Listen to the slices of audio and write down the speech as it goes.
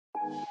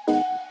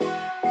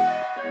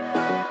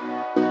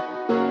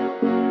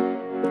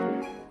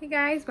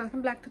guys,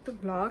 welcome back to the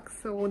vlog.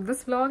 So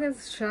this vlog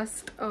is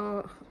just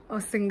a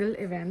single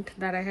event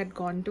that I had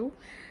gone to.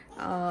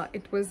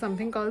 It was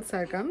something called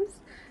Circums.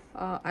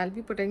 I'll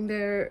be putting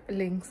their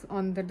links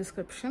on the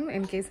description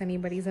in case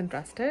anybody's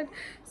interested.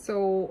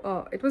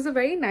 So it was a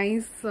very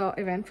nice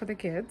event for the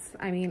kids.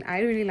 I mean,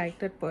 I really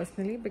liked it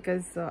personally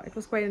because it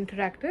was quite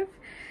interactive,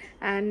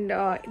 and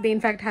they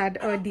in fact had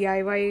a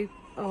DIY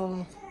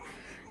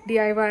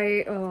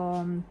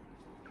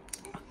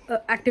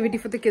activity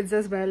for the kids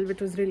as well,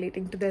 which was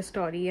relating to their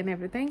story and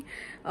everything.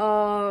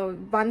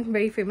 One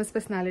very famous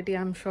personality,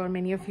 I'm sure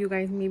many of you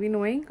guys may be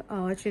knowing,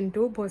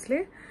 Chintu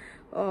Bhosle,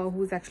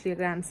 who's actually a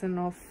grandson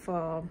of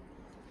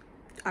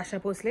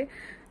Asha Bhosle.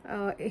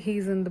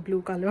 He's in the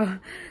blue color,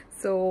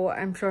 so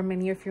I'm sure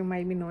many of you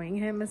might be knowing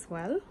him as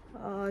well.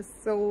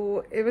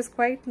 So it was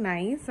quite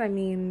nice. I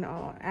mean,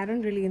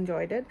 Aaron really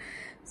enjoyed it,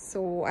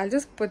 so I'll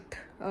just put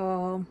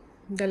the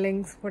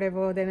links,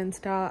 whatever, their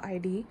Insta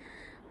ID,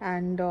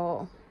 and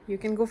you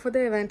can go for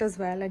the event as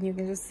well, and you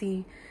can just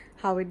see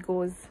how it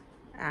goes,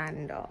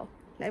 and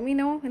let me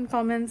know in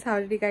comments how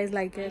did you guys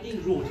like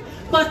it.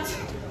 But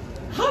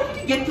how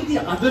did you get to the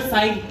other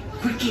side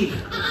quickly?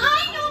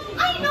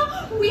 I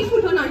know. We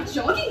put on our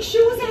jogging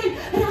shoes and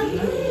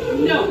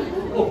run. No.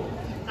 Oh,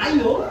 I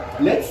know.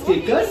 Let's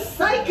take a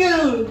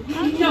cycle.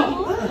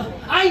 No.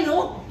 I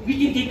know.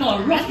 We can take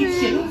a rocket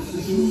ship. No.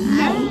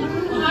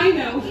 I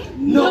know.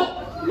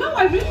 No,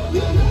 I really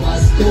do.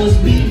 Bus goes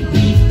beep,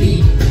 beep,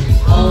 beep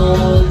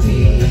all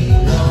day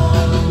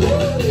long.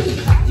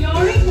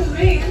 During the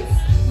rains,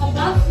 a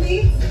bus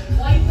needs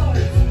white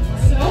doors.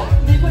 So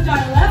we put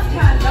our left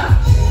hand up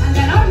and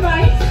then our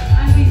right,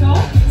 and we go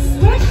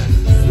swish,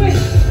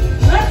 swish.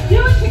 Let's do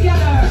it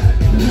together.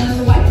 Now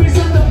the wipers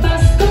on the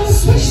bus go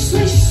swish,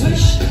 swish,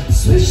 swish,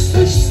 swish,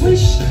 swish,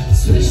 swish,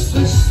 swish,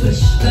 swish,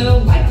 swish. The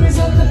wipers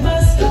on the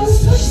bus go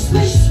swish,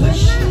 swish,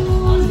 swish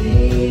all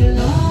day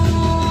long.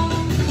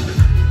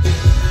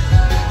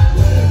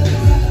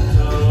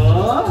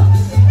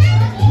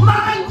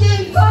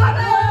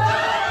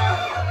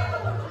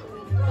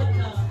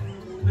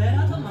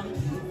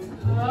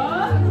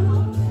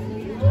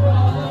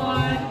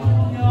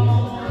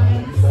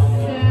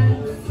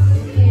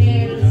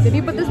 Did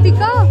you put the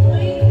sticker?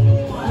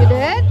 You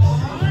did?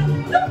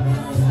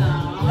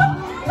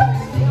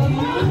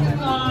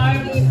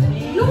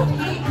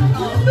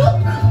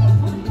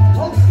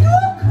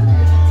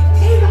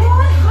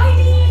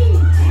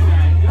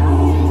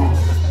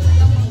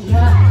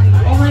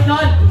 Oh my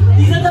god,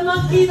 these are the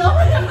monkeys. Oh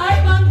my god, hi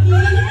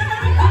monkeys.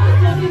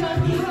 Happy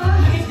monkeys. Look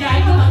at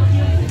daddy monkey.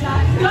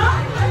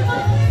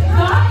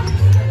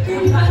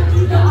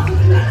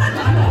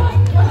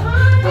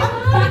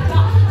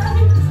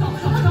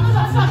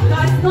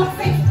 Guys, not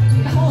safe.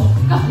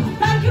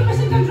 Thank you,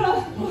 mission control.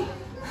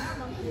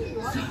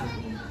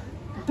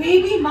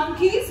 Baby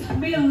monkeys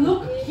may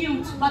look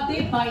cute, but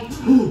they bite.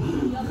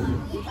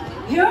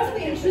 Here's an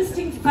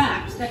interesting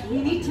fact that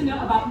we need to know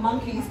about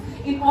monkeys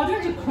in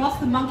order to cross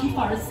the monkey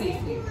forest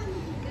safely.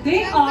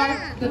 They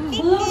are the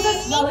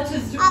closest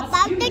relatives to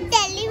us humans.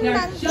 They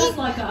are just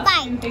like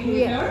us in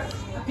behavior,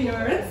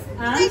 appearance,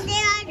 and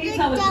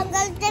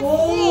intelligence.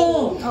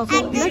 Oh,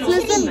 Okay,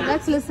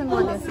 let's listen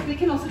what they say. They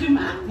can also do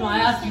math. No, I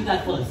asked you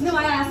that first. No,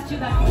 I asked you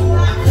that first.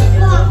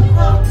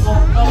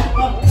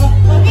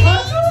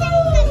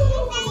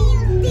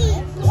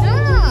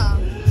 Yeah,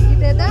 you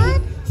did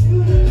that?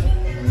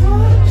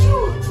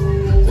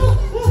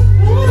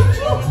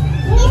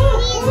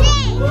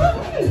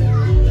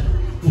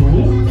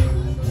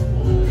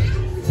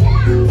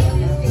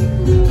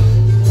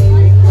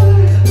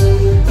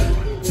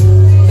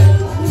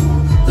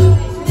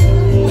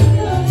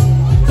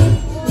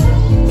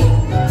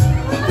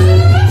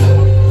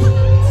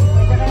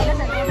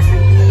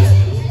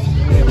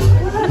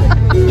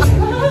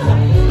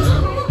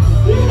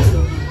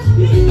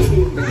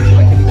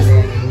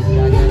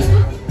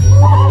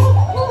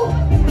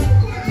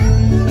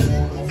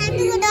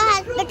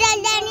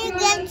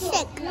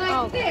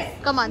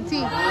 Come on,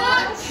 see.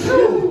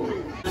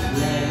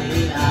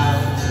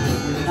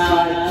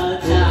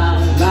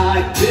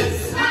 Like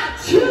this,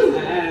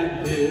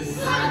 and this,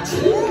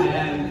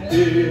 and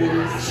this,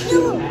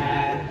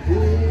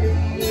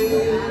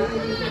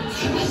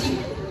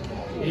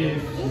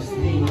 if you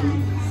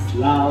sneeze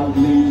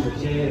loudly,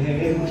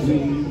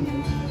 gently,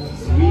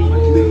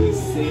 sweetly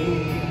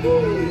sing.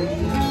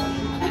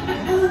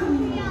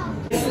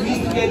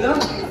 Squeeze together.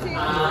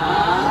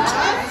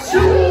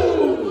 Achoo!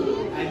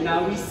 And now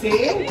we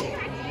say,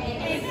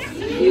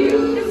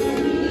 excuse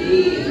me.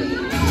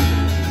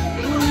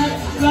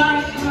 Let's try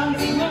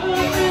something more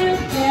and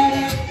get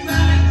it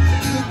right.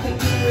 You can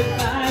do it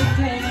by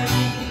 10,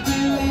 you can do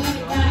it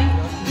right.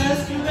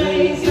 Just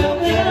raise your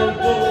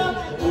elbow,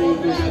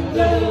 open your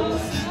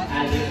nose,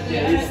 and if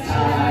there's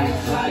time,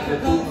 try to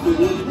go through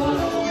the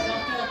ball.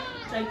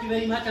 Thank you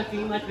very much. I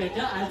feel much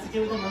better. I'll sit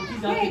here with the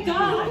monkeys. Hey,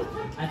 God!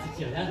 I'll sit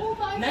here. Yeah?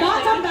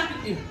 God, come back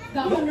with you.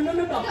 No,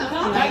 doctor.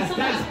 Guys, I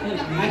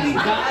think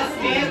God is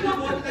scared to go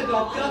to the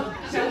doctor.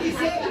 Shall we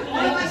say,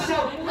 all of us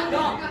shout,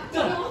 doctor,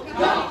 doctor,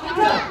 doctor,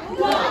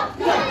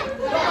 doctor,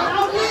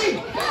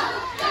 doctor.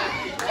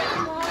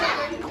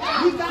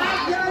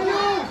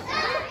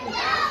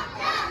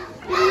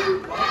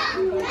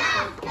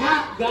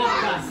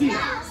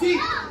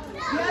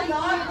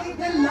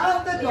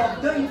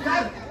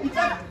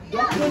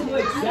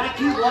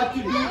 exactly what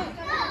to do.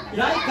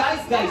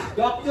 Right, guys,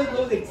 doctor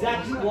knows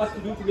exactly what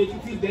to do to make you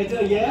feel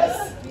better,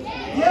 yes?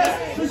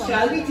 Yes, so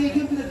shall we take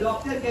him to the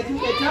doctor and get him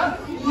better?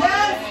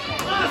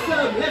 Yes!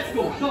 Awesome! Let's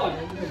go, come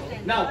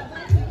on. Now,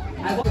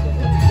 I want...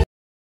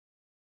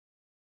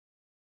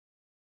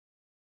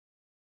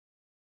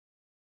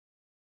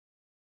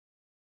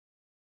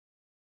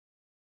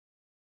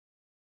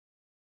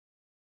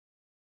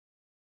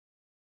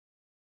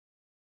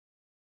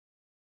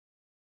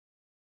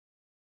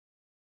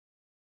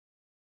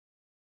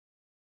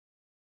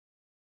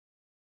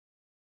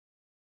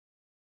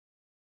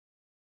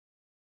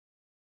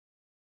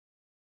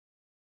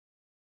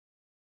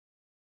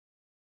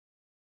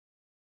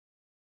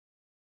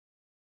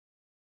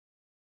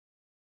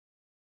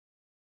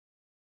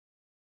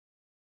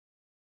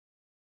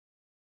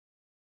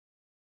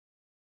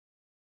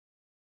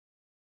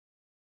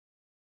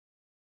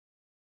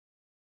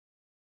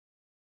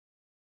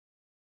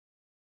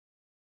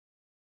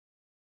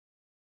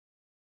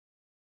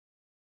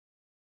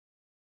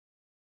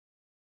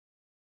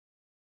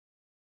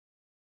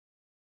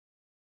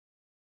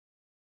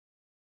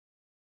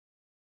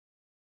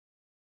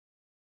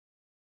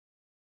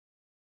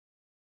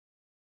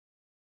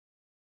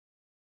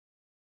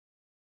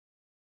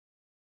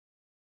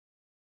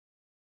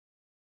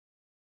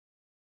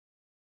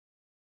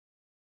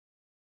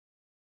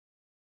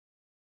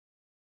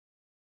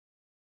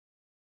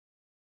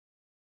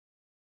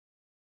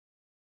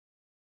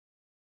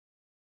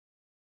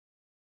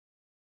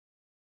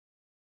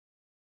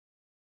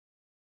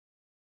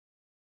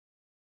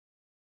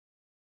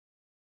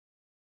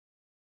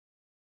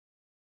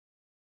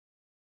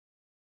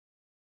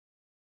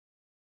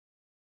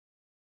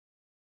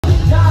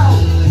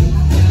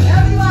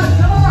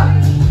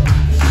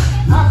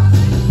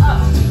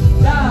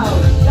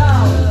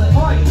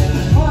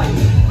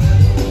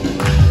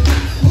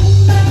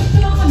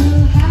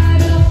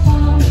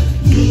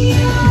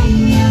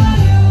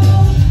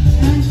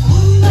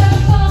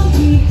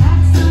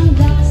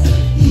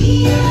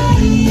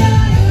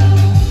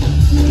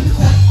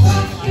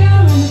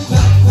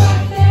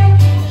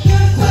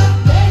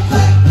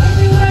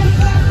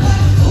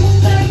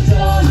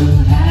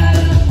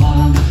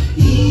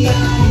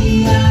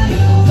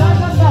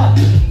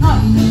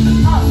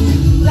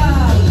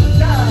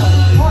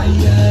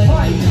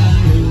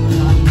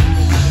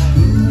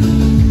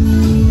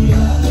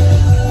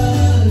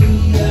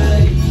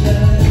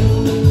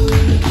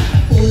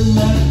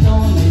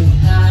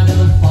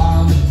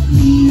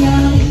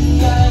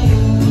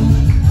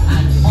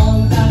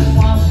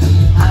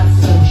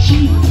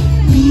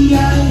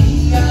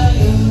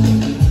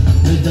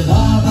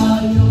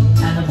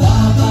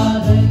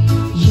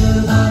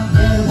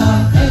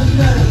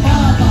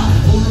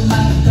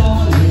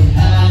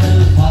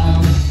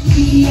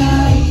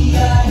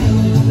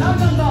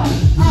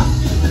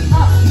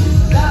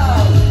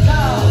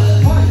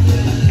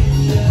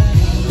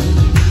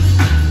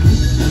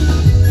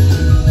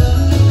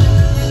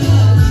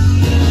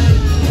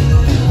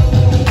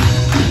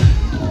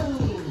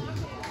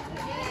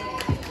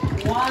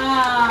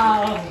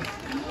 Wow!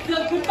 So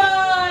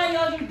goodbye,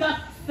 all you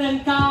ducks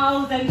and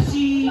cows and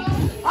sheep.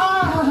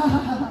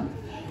 Ah!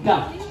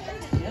 Now,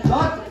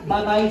 not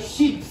bye-bye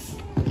sheeps.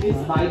 It's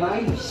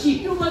bye-bye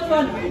sheep. Too much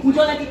fun. Would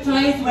you like to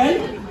try as well?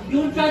 You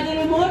will try the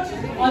remote?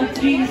 On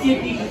 3, you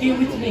say beep. Okay,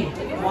 with me.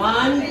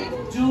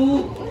 1,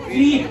 2,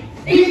 3.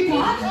 Beep!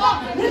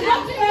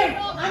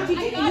 I'm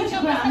teaching English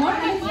grammar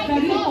and it's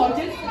very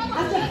important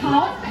as to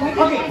how.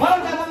 Okay, one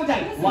more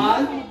time.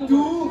 1,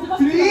 2,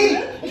 3,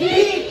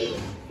 beep!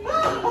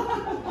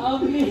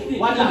 Amazing.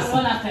 One last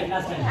time.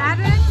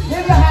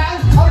 Give your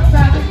hands out,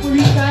 traffic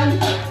policeman.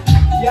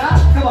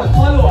 Yeah? Come on,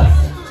 follow us.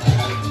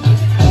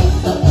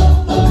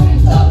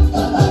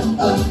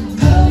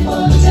 Come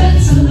on,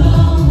 dance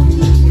along.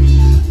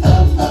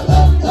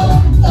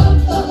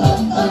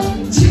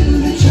 To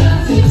the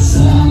traffic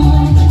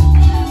song.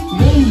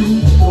 Rain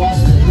across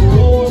the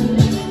road.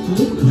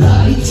 Look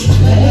right,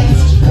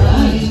 left,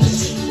 right.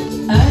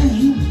 And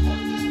you.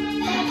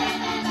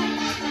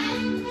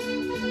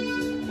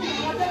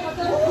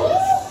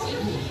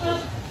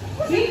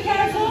 Be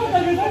careful, the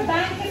river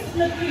bank is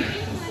slippery.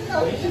 So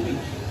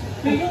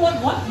you know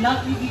what luck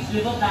we reach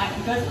river bank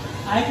because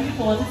I have to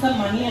deposit some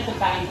money at the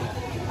bank.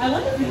 I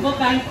wonder if river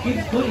bank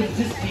gives good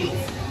interest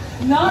rates.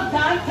 Not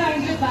that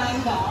kind of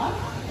bank, dog.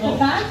 The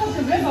bank of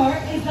the river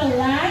is the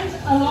land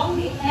along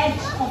the edge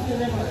of the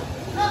river.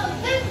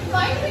 Then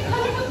why do we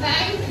call it a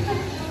bank?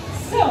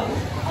 So,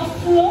 a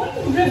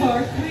flowing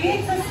river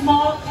creates a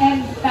small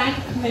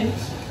embankment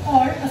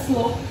or a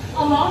slope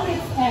along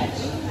its edge,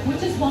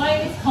 which is why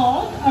it's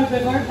called a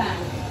river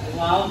bank.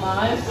 Wow,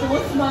 Ma, I'm so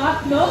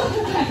smart, no?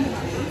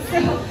 So,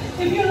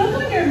 if you look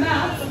on your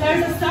map,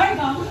 there's a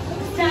sargam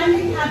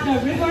standing at the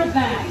river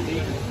bank.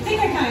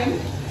 Take your time.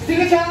 Take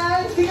a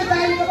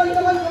time, come on.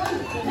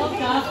 How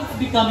dark it's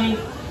becoming.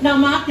 Now,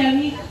 Ma, tell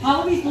me,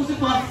 how are we supposed to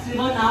cross this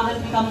river now that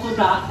it's become so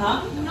dark,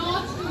 huh?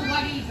 Not to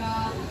worry,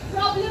 Ga.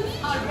 Problems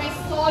are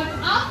best solved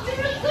after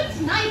a good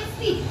night's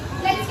sleep.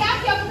 Let's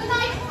catch up for the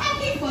night and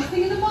leave first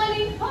thing in the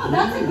morning. Oh,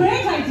 that's a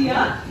great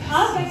idea.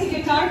 I'll get a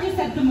guitar to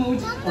set the mood.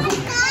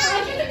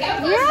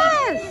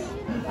 Yes.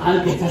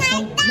 I'll get us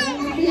some.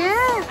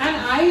 Yes. And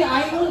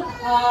I will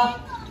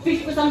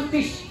fish for some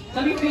fish.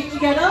 Shall we fish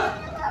together?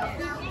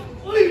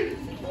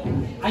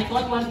 I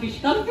caught one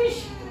fish. Come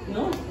fish.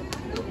 No.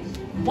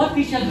 What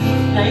fish shall we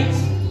like?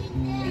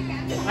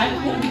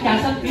 I'm going to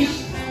catch some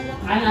fish.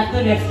 And at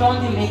the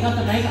restaurant, they make us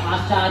a nice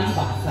achari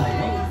basa.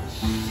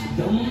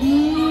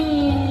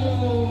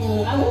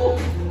 Oh,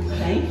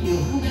 thank you.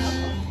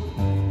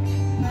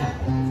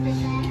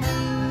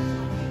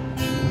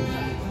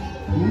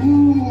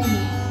 Ooh,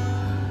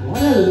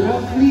 what a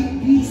lovely,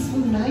 peaceful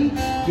night.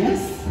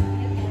 Yes,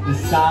 the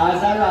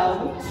stars are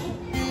out.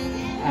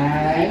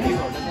 And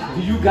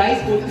do you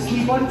guys go to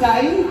sleep on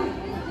time?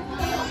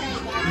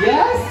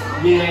 Yes?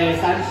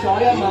 Yes, I'm sure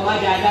your mama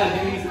dada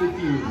agrees with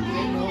you.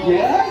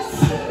 Yes?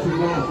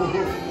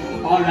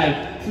 Alright,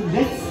 so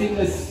let's sing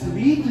a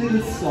sweet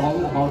little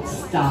song about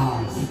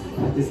stars.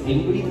 Does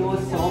anybody know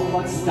a song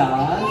about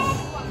stars?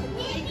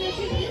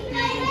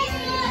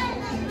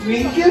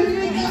 Twinkle?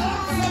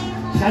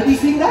 Shall we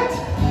sing that?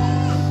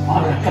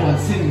 Alright, come on,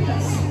 sing with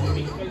us.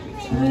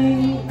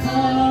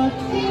 Twinkle,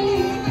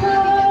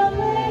 twinkle,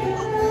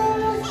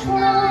 little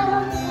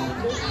star,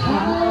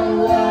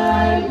 how I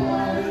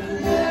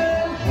wonder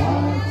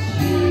what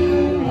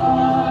you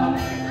are.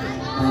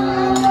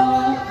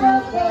 Up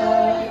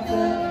above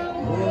the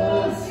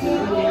world so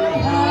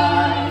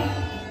high.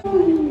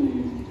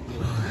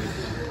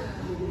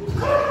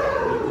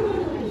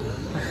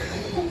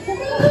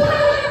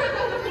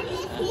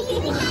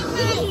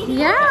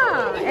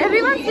 Yeah,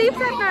 everyone sleeps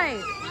at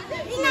night.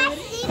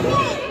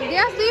 They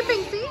are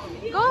sleeping, see?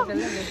 Go.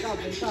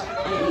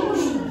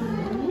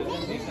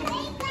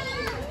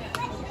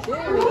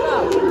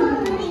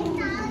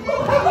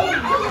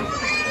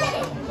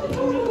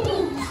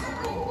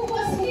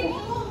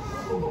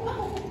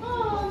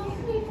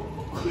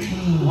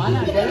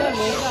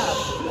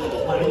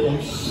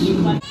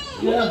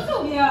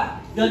 Yeah.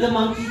 The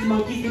monkeys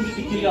can be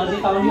picking you. They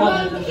found you on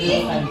the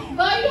time.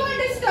 Why you are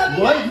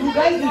disturbing Why us? you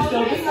guys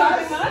disturbing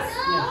us? Us?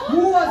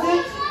 Who was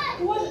it?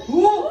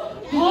 Who?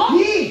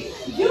 He?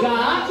 Ga?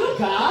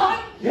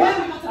 Him?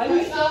 Are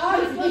you sure?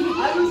 Are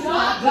you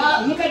sure? Ga,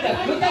 look at them.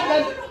 Look at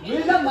them.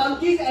 Will the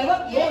monkeys ever?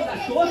 No,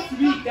 they're so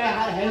sweet. They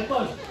are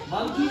helpers.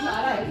 Monkeys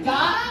are a Ga?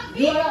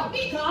 You are a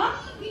Ga?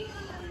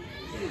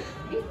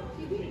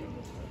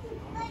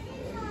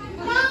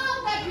 Now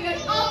that we are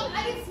up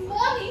and it's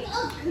morning, a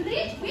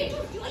great way to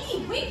really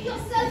wake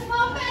yourself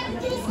up and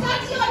to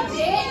start your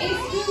day is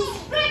to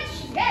stretch.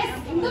 Yes,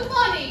 in the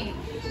morning.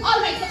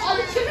 Alright, so all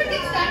the children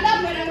can stand up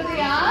wherever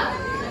they are.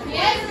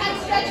 Yes, and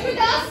stretch with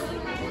us.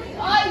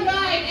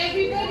 Alright,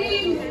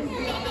 everybody.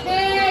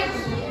 Head.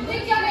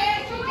 Take your head,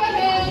 shake your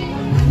head.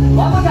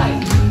 One more time.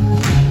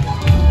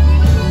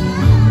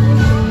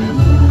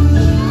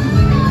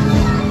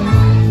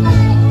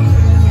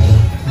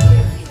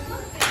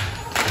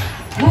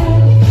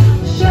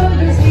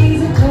 Shoulders,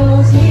 knees and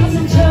toes, knees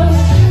and toes.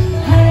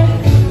 Head,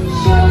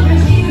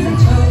 shoulders, knees and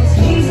toes,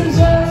 knees and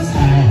toes.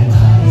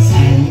 Eyes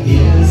and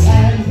ears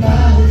and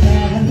mouth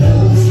and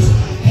nose.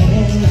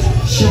 Head,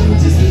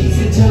 shoulders, knees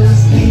and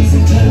toes, knees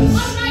and toes.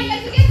 Alright,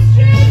 let's get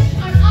stretched.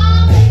 Our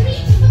arms and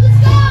reach for the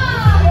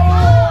sky.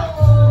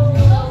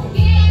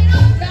 Okay, and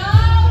now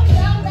down,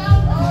 down, down,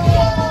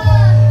 down.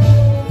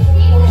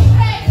 Keep it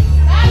stretched.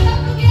 Back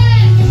up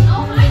again.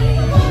 Now high in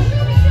the ball,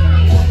 shimmy,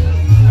 shimmy.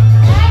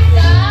 And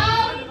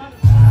down,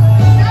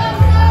 down,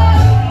 down.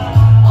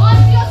 On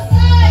your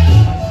side.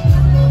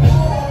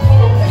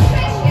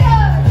 Stretch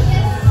here.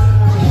 Yes.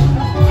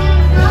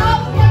 And now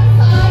one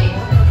side.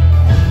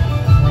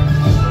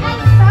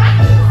 And back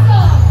to the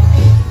top.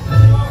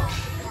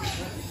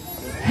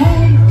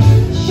 Head,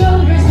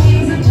 shoulders,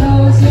 knees and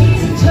toes,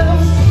 knees and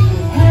toes.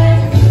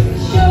 Head,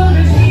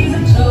 shoulders, knees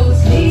and toes,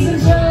 knees and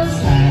toes.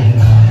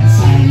 Eyes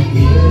and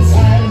ears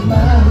and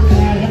mouth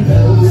and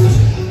nose.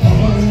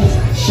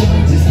 Head,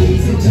 shoulders,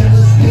 knees and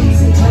toes,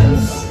 knees and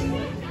toes.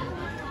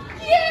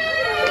 Yay!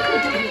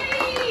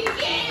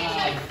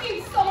 I feel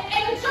so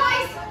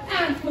energized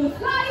and full of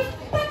life,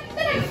 but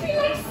then I feel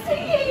like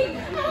singing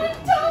and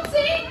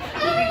dancing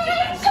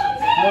and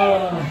jumping.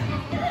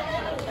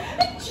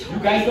 You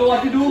guys know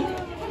what to do?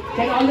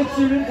 Can all the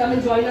children come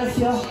and join us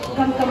here?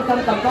 Come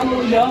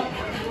over here.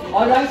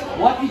 Alright,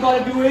 what we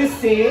gotta do is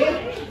say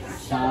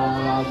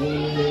Sa-re-ga-ma.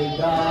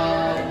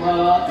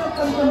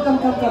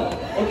 Come.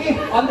 Okay,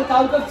 on the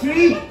count of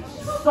 3,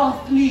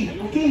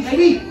 softly. Okay,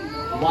 ready?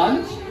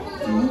 1,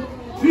 2,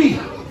 3.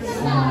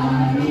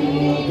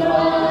 Sa-re-ga-ma.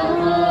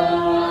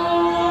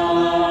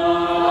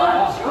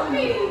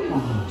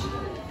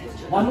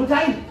 One more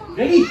time.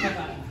 Ready?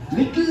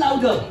 Little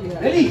louder.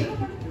 Ready?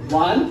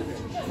 1,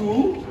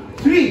 2,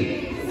 3.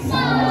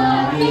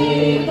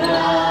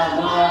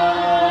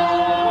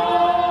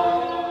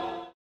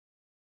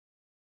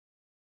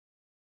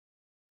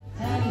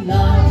 And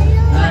now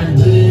I'm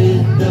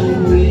with the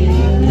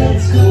wind,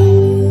 let's go.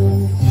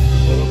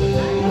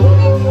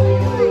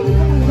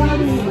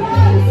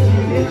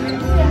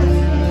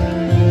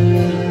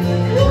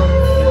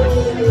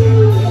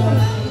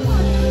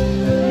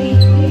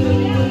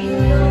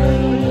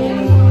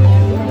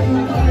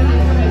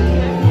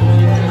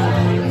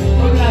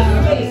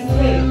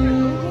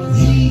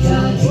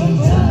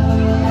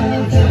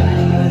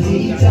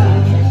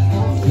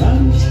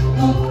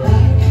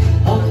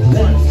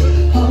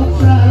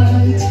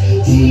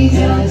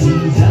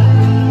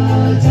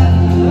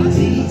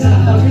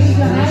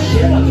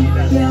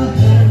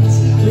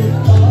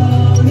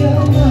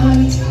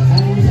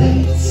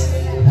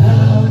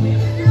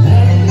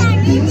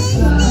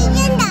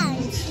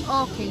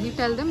 you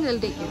tell them, they'll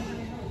take you.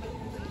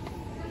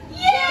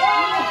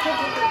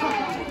 Yeah!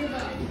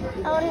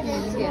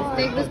 Yes,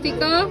 take the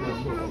sticker.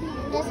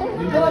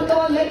 Come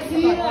on, let's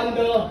see on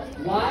the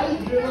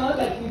wide river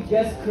that we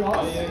just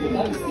crossed.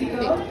 One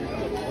sticker.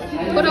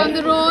 And Put on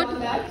the road.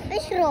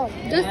 Which road?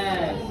 Just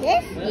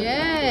This?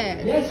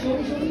 yes. Yes, show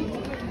me.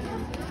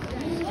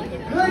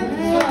 Good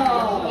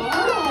job.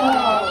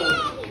 Wow.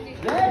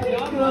 Very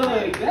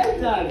good.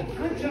 Well done.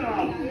 Good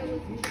job.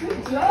 Good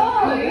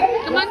job.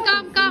 Very Come on,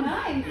 come.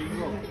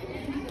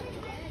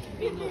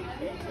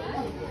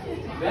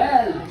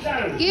 well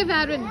done. Give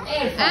Aaron.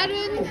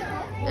 Aaron.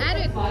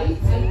 Five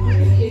and put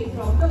it in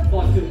from the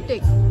bottom.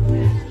 Take.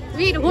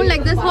 Wait, hold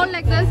like this, hold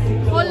like this,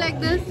 hold like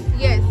this.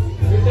 Yes.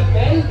 With the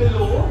bell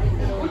below,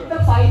 put the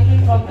pipe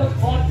in from the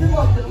bottom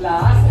of the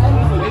glass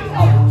and pull it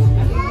out.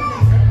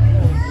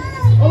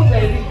 Oh,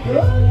 very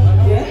good.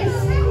 Yes.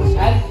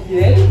 And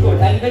very good.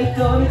 And then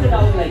turn it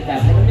around like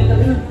that. And make a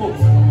little hook.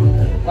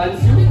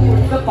 Once you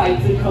put the pipe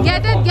in from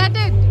Get the it, bottom. get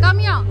it. Come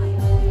here.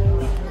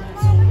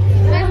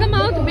 Where's the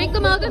mouth? Make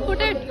the mouth and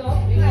put it.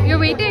 You're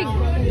waiting.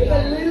 Make a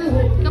little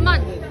hook. Come on.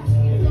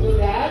 So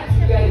that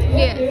you can hook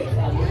Yes. it.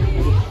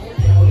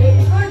 Okay,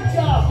 good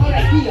job.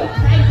 Alright, here.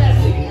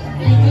 Fantastic.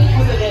 You wait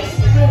for the rest.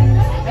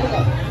 Hang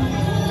on.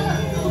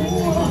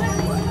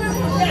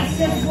 Yes,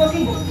 it's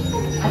working.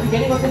 Are you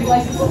getting off the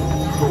devices?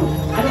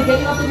 Are you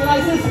getting off the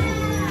devices?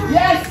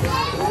 Yes!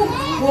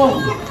 Whoa.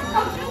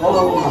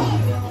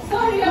 Oh.